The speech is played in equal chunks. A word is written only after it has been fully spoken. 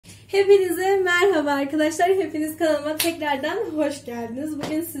Hepinize merhaba arkadaşlar. Hepiniz kanalıma tekrardan hoş geldiniz.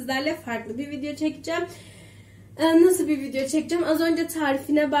 Bugün sizlerle farklı bir video çekeceğim. Nasıl bir video çekeceğim? Az önce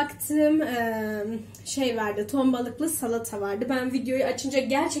tarifine baktım. Şey vardı, ton balıklı salata vardı. Ben videoyu açınca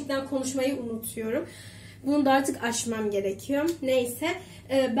gerçekten konuşmayı unutuyorum. Bunu da artık aşmam gerekiyor. Neyse.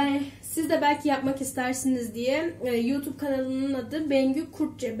 Siz de belki yapmak istersiniz diye YouTube kanalının adı Bengü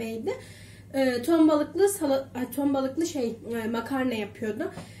Kurtcebey'di. Ton balıklı makarna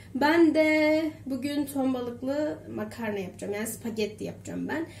yapıyordu. Ben de bugün ton balıklı makarna yapacağım. Yani spagetti yapacağım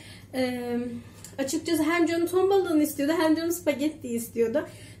ben. Açıkçası hem canım ton balığını istiyordu hem canım spagetti istiyordu.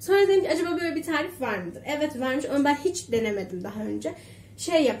 Sonra dedim ki acaba böyle bir tarif var mıdır? Evet varmış ama ben hiç denemedim daha önce.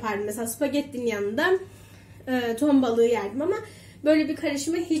 Şey yapardım mesela, spagettinin yanında ton balığı yerdim ama böyle bir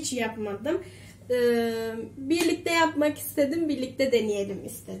karışımı hiç yapmadım. Birlikte yapmak istedim, birlikte deneyelim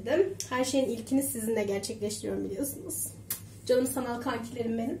istedim. Her şeyin ilkini sizinle gerçekleştiriyorum biliyorsunuz. Canım sanal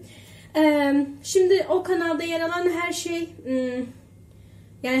kankilerim benim. Şimdi o kanalda yer alan her şey,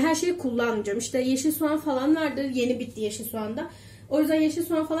 yani her şeyi kullanmayacağım. İşte yeşil soğan falan vardı, yeni bitti yeşil soğan da. O yüzden yeşil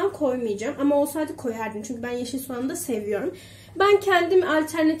soğan falan koymayacağım. Ama olsaydı koyardım çünkü ben yeşil soğanı da seviyorum. Ben kendim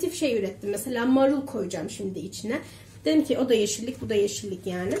alternatif şey ürettim. Mesela marul koyacağım şimdi içine. Dedim ki o da yeşillik, bu da yeşillik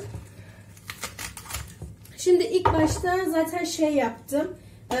yani. Şimdi ilk başta zaten şey yaptım.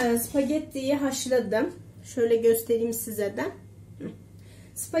 Spagettiyi haşladım. Şöyle göstereyim size de.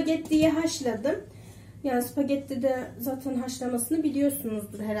 Spagettiyi haşladım. Yani spagetti de zaten haşlamasını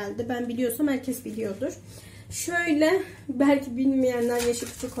biliyorsunuzdur herhalde. Ben biliyorsam herkes biliyordur. Şöyle, belki bilmeyenler, yaşı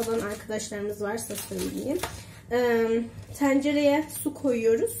küçük olan arkadaşlarımız varsa söyleyeyim. Tencereye su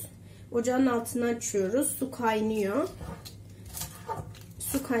koyuyoruz. Ocağın altını açıyoruz. Su kaynıyor.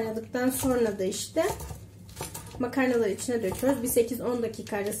 Su kaynadıktan sonra da işte makarnaları içine döküyoruz. Bir 8-10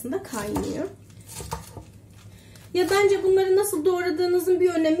 dakika arasında kaynıyor. Ya bence bunları nasıl doğradığınızın bir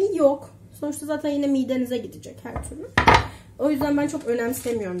önemi yok. Sonuçta zaten yine midenize gidecek her türlü. O yüzden ben çok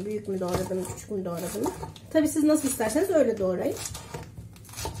önemsemiyorum büyük mü doğradığımı, küçük mü doğradığımı. Tabii siz nasıl isterseniz öyle doğrayın.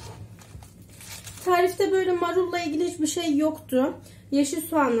 Tarifte böyle marulla ilgili hiçbir şey yoktu. Yeşil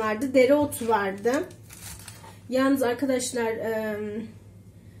soğan vardı, dereotu vardı. Yalnız arkadaşlar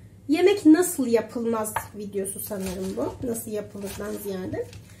yemek nasıl yapılmaz videosu sanırım bu. Nasıl yapılırdan ziyade.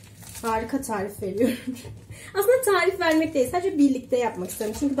 Harika tarif veriyorum. Aslında tarif vermek değil, sadece birlikte yapmak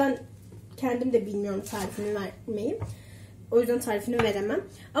istiyorum. Çünkü ben kendim de bilmiyorum tarifini vermeyi. O yüzden tarifini veremem.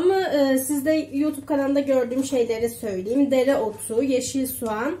 Ama sizde YouTube kanalında gördüğüm şeyleri söyleyeyim. Dereotu, yeşil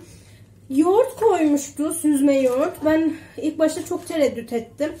soğan, yoğurt koymuştu, süzme yoğurt. Ben ilk başta çok tereddüt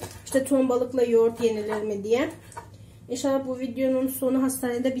ettim. İşte ton balıkla yoğurt yenilir mi diye. İnşallah bu videonun sonu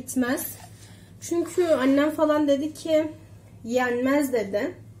hastanede bitmez. Çünkü annem falan dedi ki yenmez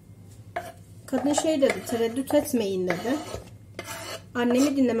dedi. Kadın şey dedi, tereddüt etmeyin dedi.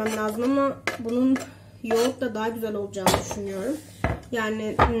 Annemi dinlemem lazım ama bunun yoğurtla daha güzel olacağını düşünüyorum.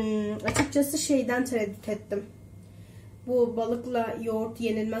 Yani açıkçası şeyden tereddüt ettim. Bu balıkla yoğurt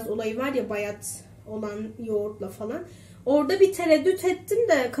yenilmez olayı var ya, bayat olan yoğurtla falan. Orada bir tereddüt ettim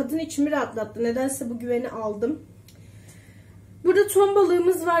de kadın içimi rahatlattı. Nedense bu güveni aldım. Burada ton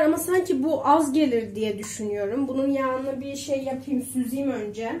balığımız var ama sanki bu az gelir diye düşünüyorum. Bunun yağını bir şey yapayım, süzeyim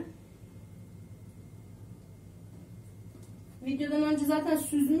önce. Videodan önce zaten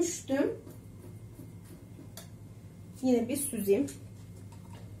süzmüştüm. Yine bir süzeyim.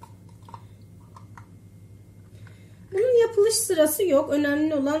 Bunun yapılış sırası yok.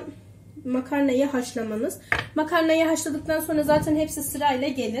 Önemli olan makarnayı haşlamanız. Makarnayı haşladıktan sonra zaten hepsi sırayla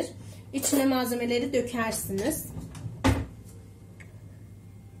gelir. İçine malzemeleri dökersiniz.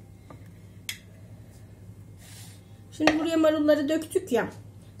 Şimdi buraya marulları döktük ya.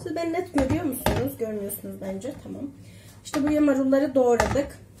 Siz beni net görüyor musunuz? Görmüyorsunuz bence. Tamam. İşte buraya marulları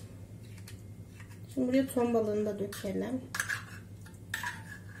doğradık. Şimdi buraya ton balığını da dökelim.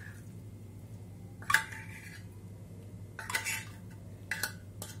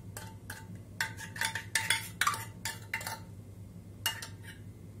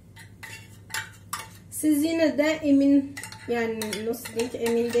 Siz yine de emin, yani nasıl diyeyim ki,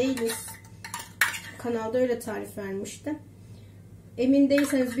 emin değiliz. Kanalda öyle tarif vermişti. Emin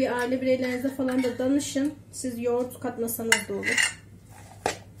değilseniz bir aile bireylerinize falan da danışın. Siz yoğurt katmasanız da olur.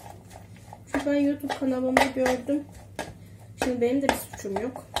 Çünkü ben YouTube kanalımda gördüm. Şimdi benim de bir suçum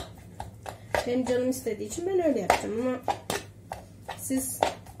yok. Benim canım istediği için ben öyle yapacağım ama siz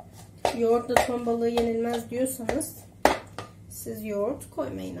yoğurtla ton balığı yenilmez diyorsanız siz yoğurt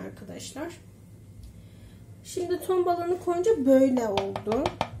koymayın arkadaşlar. Şimdi ton balığını koyunca böyle oldu.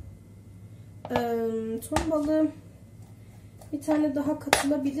 Ton balığı bir tane daha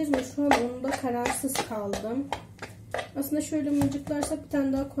katılabilir mi? Şu an onda kararsız kaldım. Aslında şöyle mıcıklarsak bir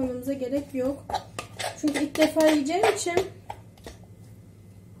tane daha koymamıza gerek yok. Çünkü ilk defa yiyeceğim için.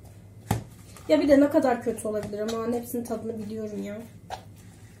 Ya bir de ne kadar kötü olabilir ama hepsinin tadını biliyorum ya.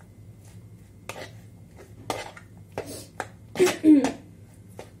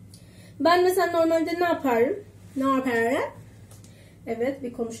 Ben mesela normalde ne yaparım? Evet,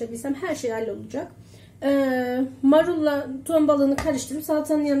 bir konuşabilsem her şey hallolacak. Marulla ton balığını karıştırıp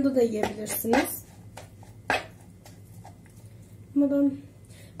salatanın yanında da yiyebilirsiniz. Ama ben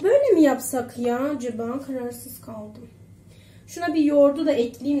böyle mi yapsak ya acaba? Kararsız kaldım. Şuna bir yoğurdu da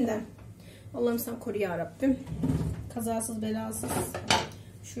ekleyeyim de. Allah'ım sen koru ya Rabbim. Kazasız belasız.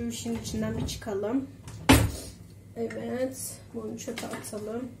 Şu işin içinden bir çıkalım. Evet. Bunu çöpe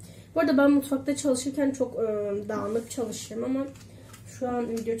atalım. Bu arada ben mutfakta çalışırken çok dağınık çalışırım ama şu an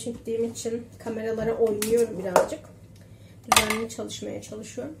video çektiğim için kameralara oynuyorum birazcık. Düzenli çalışmaya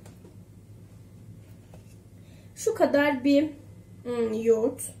çalışıyorum. Şu kadar bir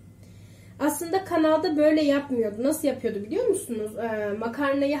yoğurt. Aslında kanalda böyle yapmıyordu. Nasıl yapıyordu biliyor musunuz?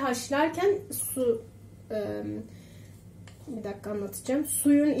 Makarnayı haşlarken bir dakika anlatacağım.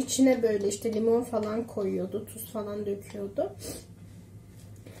 Suyun içine böyle işte limon falan koyuyordu. Tuz falan döküyordu.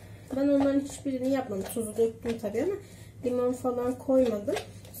 Ben onların hiçbirini yapmadım. Tuzu döktüm tabii ama limon falan koymadım.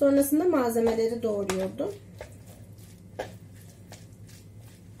 Sonrasında malzemeleri doğruyordu.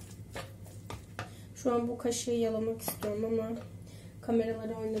 Şu an bu kaşığı yalamak istiyorum ama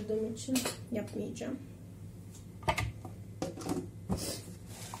kameralara oynadığım için yapmayacağım.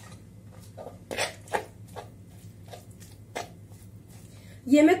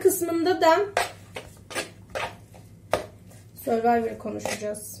 Yeme kısmında da Survivor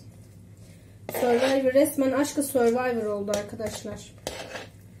konuşacağız. Survivor resmen Aşk-ı Survivor oldu arkadaşlar.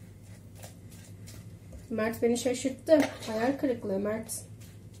 Mert beni şaşırttı. Hayal kırıklığı Mert.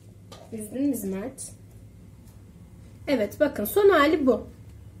 Üzdün bizi Mert. Evet bakın son hali bu.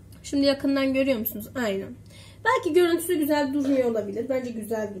 Şimdi yakından görüyor musunuz? Aynen. Belki görüntüsü güzel durmuyor olabilir. Bence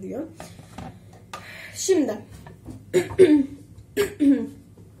güzel duruyor. Şimdi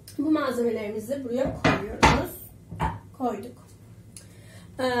bu malzemelerimizi buraya koyuyoruz. Koyduk.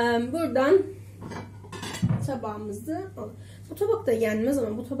 Buradan tabağımızı alalım. Bu tabak da yenmez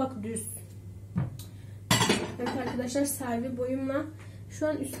ama bu tabak düz. Evet arkadaşlar servi boyumla şu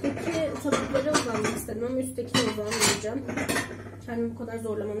an üstteki tabaklara uzanmak istedim ama üsttekine uzanmayacağım. Kendimi bu kadar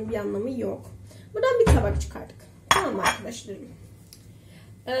zorlamanın bir anlamı yok. Buradan bir tabak çıkardık. Tamam arkadaşlarım.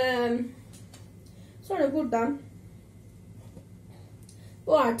 Sonra buradan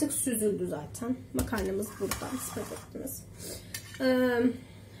bu artık süzüldü zaten. Makarnamız burada. Spagettimiz.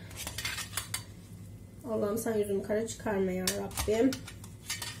 Allah'ım sen yüzümü kara çıkarma ya Rabbim.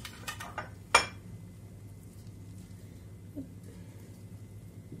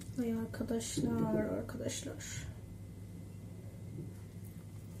 Ay arkadaşlar.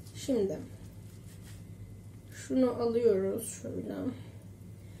 Şimdi şunu alıyoruz şöyle.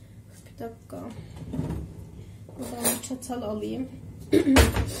 Bir dakika. Buradan bir çatal alayım.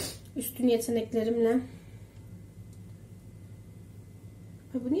 Üstün yeteneklerimle.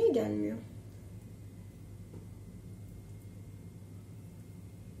 Ay bu niye gelmiyor?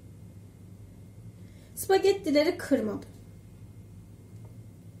 Spagettileri kırmadım.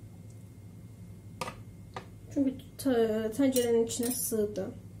 Çünkü tencerenin içine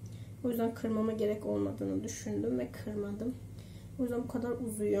sığdı. O yüzden kırmama gerek olmadığını düşündüm ve kırmadım. O yüzden bu kadar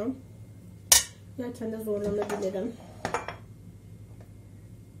uzuyor. Yerken de zorlanabilirim.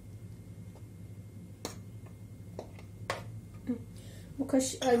 Bu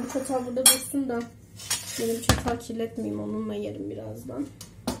çatal burada dursun da benim çatal kirletmeyeyim, onunla yerim birazdan.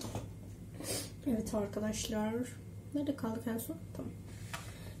 Evet arkadaşlar. Nerede kaldık en son? Tamam.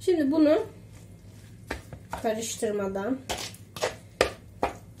 Şimdi bunu karıştırmadan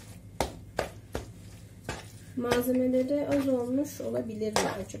malzemeleri az olmuş olabilir mi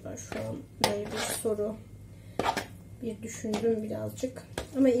acaba, şu an böyle bir soru, bir düşündüm birazcık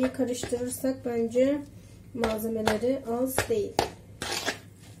ama iyi karıştırırsak bence malzemeleri az değil.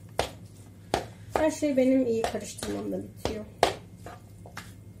 Her şey benim iyi karıştırmamla bitiyor.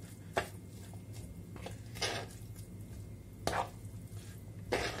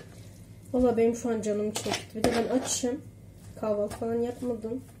 Valla benim şu an canım çekti. Bir de ben açım. Kahvaltı falan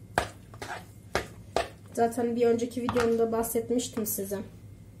yapmadım. Zaten bir önceki videomda bahsetmiştim size.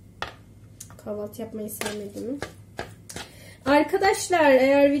 Kahvaltı yapmayı sevmediğimi. Arkadaşlar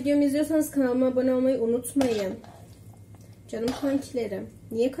eğer videomu izliyorsanız kanalıma abone olmayı unutmayın. Canım kankilerim.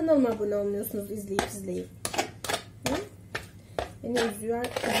 Niye kanalıma abone olmuyorsunuz izleyip? Hı? Beni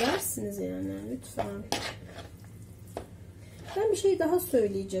üzürsünüz yani lütfen. Ben bir şey daha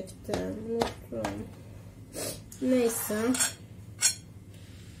söyleyecektim. Unuttum. Neyse.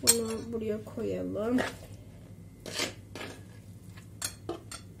 Bunu buraya koyalım.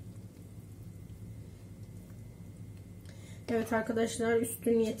 Evet arkadaşlar,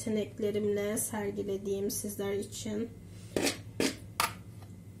 üstün yeteneklerimle sergilediğim sizler için.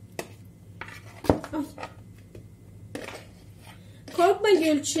 Ay. Korkma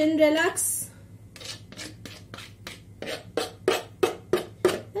Gülçin, relax.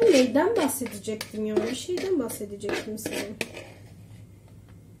 Ben neyden bahsedecektim ya? Bir şeyden bahsedecektim size.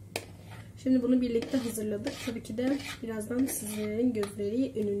 Şimdi bunu birlikte hazırladık. Tabii ki de birazdan sizlerin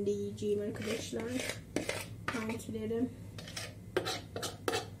gözleri önünde yiyeceğim arkadaşlar. Kankilerim.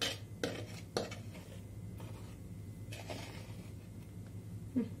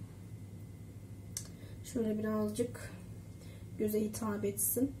 Şöyle birazcık göze hitap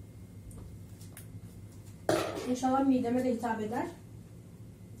etsin. İnşallah mideme de hitap eder.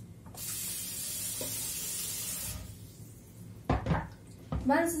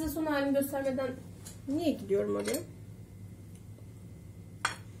 Ben size son halini göstermeden niye gidiyorum oraya?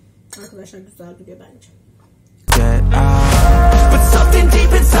 Arkadaşlar güzel duruyor bence.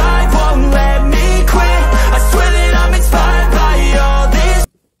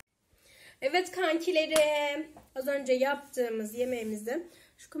 Evet kankilerim, az önce yaptığımız yemeğimizi,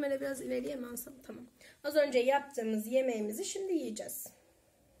 şu kamera biraz ileriye mi alsam? Tamam. Az önce yaptığımız yemeğimizi şimdi yiyeceğiz.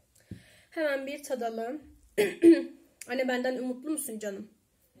 Hemen bir tadalım. Anne, benden umutlu musun canım?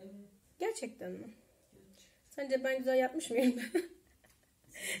 Evet. Gerçekten mi? Evet. Sence ben güzel yapmış mıyım?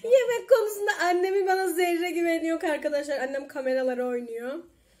 Yemek konusunda annemin bana zerre güveni yok arkadaşlar. Annem kameralara oynuyor.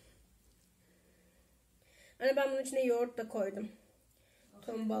 Anne, ben bunun içine yoğurt da koydum.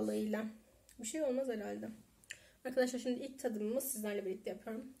 Ton balığıyla. Bir şey olmaz herhalde. Arkadaşlar şimdi ilk tadımımı sizlerle birlikte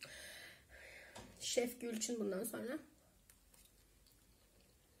yapıyorum. Şef Gülçin bundan sonra.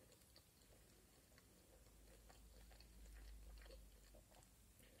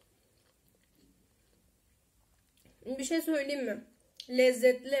 Bir şey söyleyeyim mi?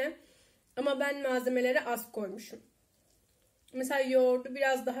 Lezzetli ama ben malzemelere az koymuşum. Mesela yoğurdu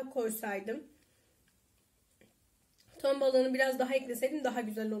biraz daha koysaydım, ton balığını biraz daha ekleseydim daha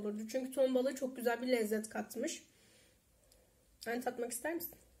güzel olurdu. Çünkü ton balığı çok güzel bir lezzet katmış. Yani tatmak ister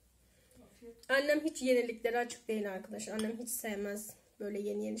misin? Annem hiç yeniliklere açık değil arkadaşlar. Annem hiç sevmez böyle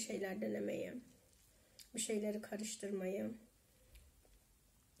yeni şeyler denemeyi. Bir şeyleri karıştırmayı.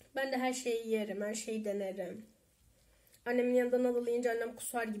 Ben de her şeyi yerim, her şeyi denerim. Annemin yanında nadal yiyince annem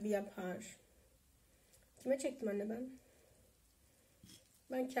kusar gibi yapar. Kime çektim anne ben?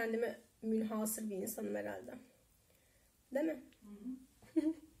 Ben kendime münhasır bir insanım herhalde. Değil mi? Hı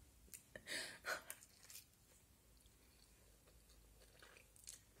hı.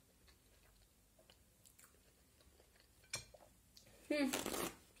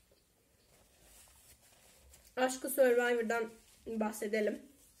 Aşk-ı Survivor'dan bahsedelim.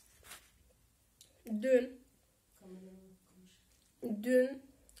 Dün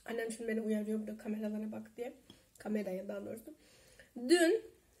annem şimdi beni uyarıyor burada kameralara bak diye. Kameraya daha doğrusu. Dün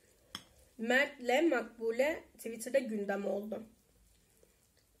Mert'le Makbule Twitter'da gündem oldu.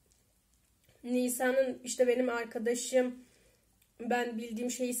 Nisan'ın işte benim arkadaşım, ben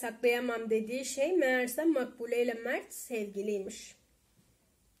bildiğim şeyi saklayamam dediği şey meğerse Makbule ile Mert sevgiliymiş.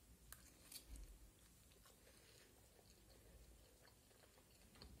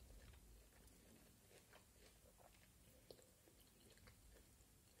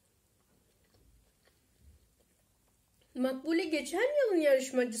 Makbule geçen yılın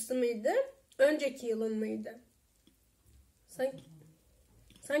yarışmacısı mıydı? Önceki yılın mıydı?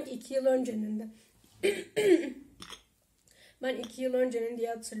 Sanki 2 yıl öncenin de. Ben 2 yıl öncenin diye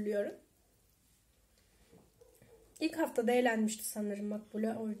hatırlıyorum. İlk haftada eğlenmişti sanırım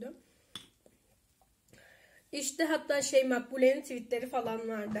Makbule, oydu. İşte hatta Makbule'nin tweetleri falan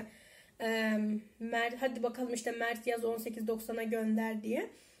vardı. Mert, hadi bakalım işte Mert yaz 18.90'a gönder diye.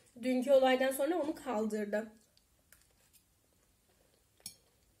 Dünkü olaydan sonra onu kaldırdı.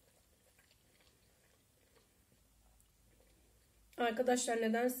 Arkadaşlar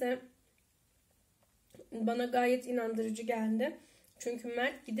nedense bana gayet inandırıcı geldi. Çünkü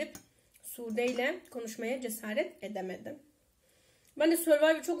Mert gidip Sude ile konuşmaya cesaret edemedi. Ben de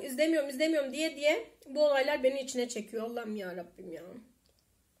Survivor çok izlemiyorum diye bu olaylar beni içine çekiyor. Allah'ım ya Rabbim ya.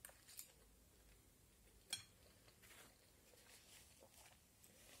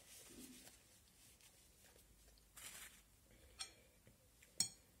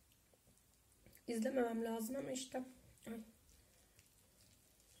 İzlememem lazım ama işte. Ay.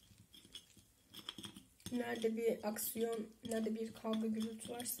 Nerede bir aksiyon, nerede bir kavga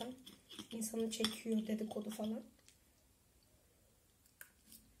gürültü varsa insanı çekiyor, dedikodu falan.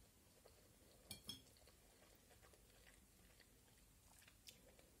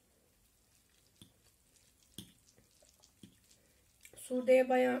 Sude'ye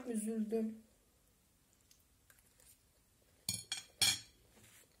bayağı üzüldüm.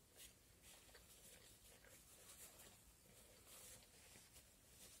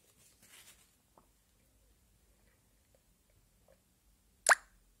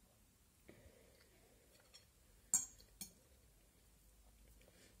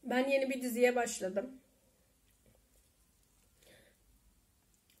 Ben yeni bir diziye başladım.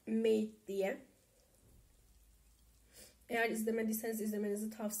 Made diye. Eğer izlemediyseniz izlemenizi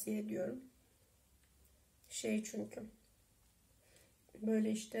tavsiye ediyorum. Çünkü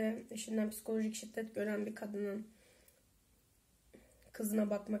böyle işte eşinden psikolojik şiddet gören bir kadının kızına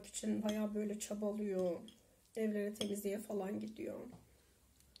bakmak için bayağı böyle çabalıyor. Evlere temizliğe falan gidiyor.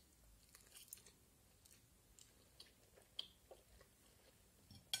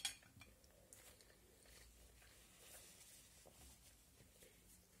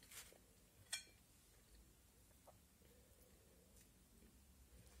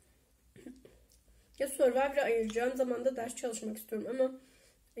 Ya Survivor'a ayıracağım zamanda ders çalışmak istiyorum ama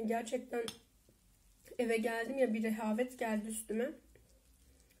gerçekten eve geldim ya, bir rehavet geldi üstüme.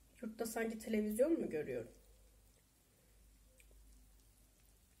 Yurtta sanki televizyon mu görüyorum?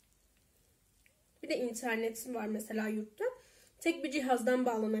 Bir de internetim var mesela yurtta. Tek bir cihazdan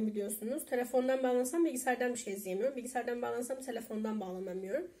bağlanabiliyorsunuz. Telefondan bağlansam bilgisayardan bir şey izleyemiyorum. Bilgisayardan bağlansam telefondan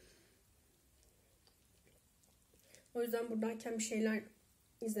bağlanamıyorum. O yüzden buradayken bir şeyler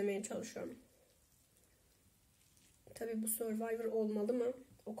izlemeye çalışıyorum. Tabii bu Survivor olmalı mı?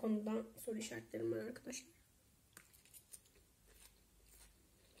 O konuda soru işaretlerim var arkadaşlar.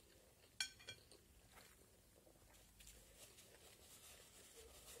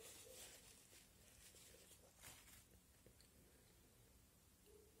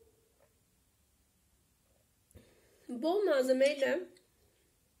 Bol malzemeyle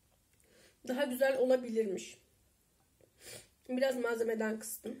daha güzel olabilirmiş. Biraz malzemeden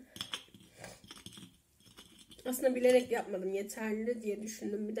kıstım. Aslında bilerek yapmadım. Yeterli diye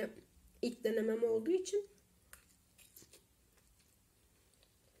düşündüm. Bir de ilk denemem olduğu için.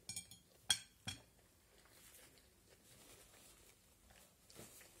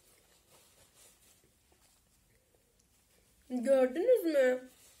 Gördünüz mü?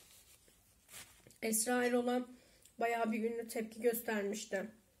 Esra Erol'a bayağı bir ünlü tepki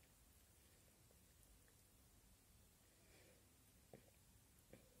göstermişti.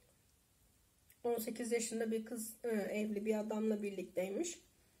 ...18 yaşında bir kız evli bir adamla birlikteymiş.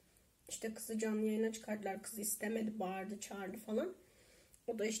 İşte kızı canlı yayına çıkardılar. Kız istemedi, bağırdı, çağırdı falan.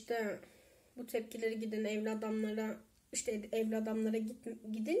 O da işte bu tepkileri gidin evli adamlara, işte evli adamlara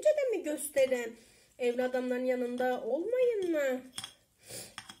gidince de mi gösterin? Evli adamların yanında olmayın mı?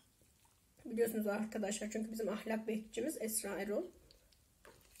 Biliyorsunuz arkadaşlar, çünkü bizim ahlak bekçimiz Esra Erol.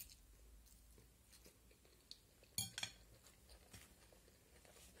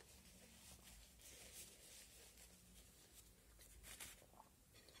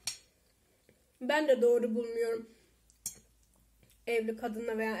 Ben de doğru bulmuyorum evli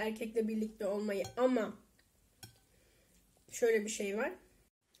kadınla veya erkekle birlikte olmayı, ama şöyle bir şey var.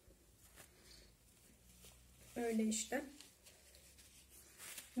 Öyle işte.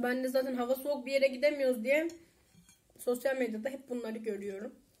 Ben de zaten hava soğuk bir yere gidemiyoruz diye sosyal medyada hep bunları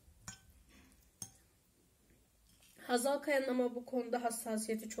görüyorum. Hazal Kaya'nın ama bu konuda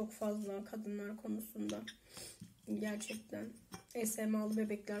hassasiyeti çok fazla, kadınlar konusunda. Gerçekten. SMA'lı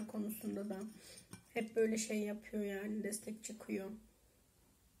bebekler konusunda da hep böyle şey yapıyor, yani destek çıkıyor.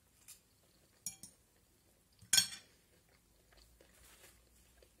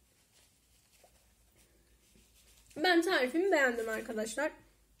 Ben tarifimi beğendim arkadaşlar.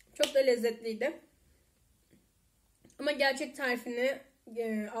 Çok da lezzetliydi. Ama gerçek tarifini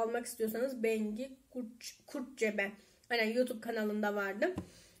almak istiyorsanız Bengi Kurtcebe, hani YouTube kanalında vardı.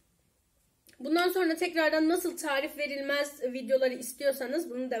 Bundan sonra tekrardan nasıl tarif verilmez videoları istiyorsanız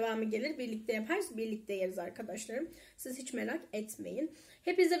bunun devamı gelir. Birlikte yaparız, birlikte yeriz arkadaşlarım. Siz hiç merak etmeyin.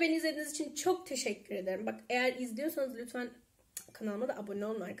 Hepinize beni izlediğiniz için çok teşekkür ederim. Bak, eğer izliyorsanız lütfen kanalıma da abone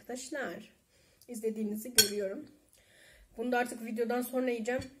olun arkadaşlar. İzlediğinizi görüyorum. Bunu da artık videodan sonra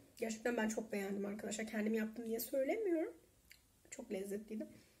yiyeceğim. Gerçekten ben çok beğendim arkadaşlar. Kendim yaptım diye söylemiyorum. Çok lezzetliydi.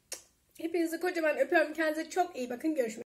 Hepinizi kocaman öpüyorum. Kendinize çok iyi bakın. Görüşmek üzere.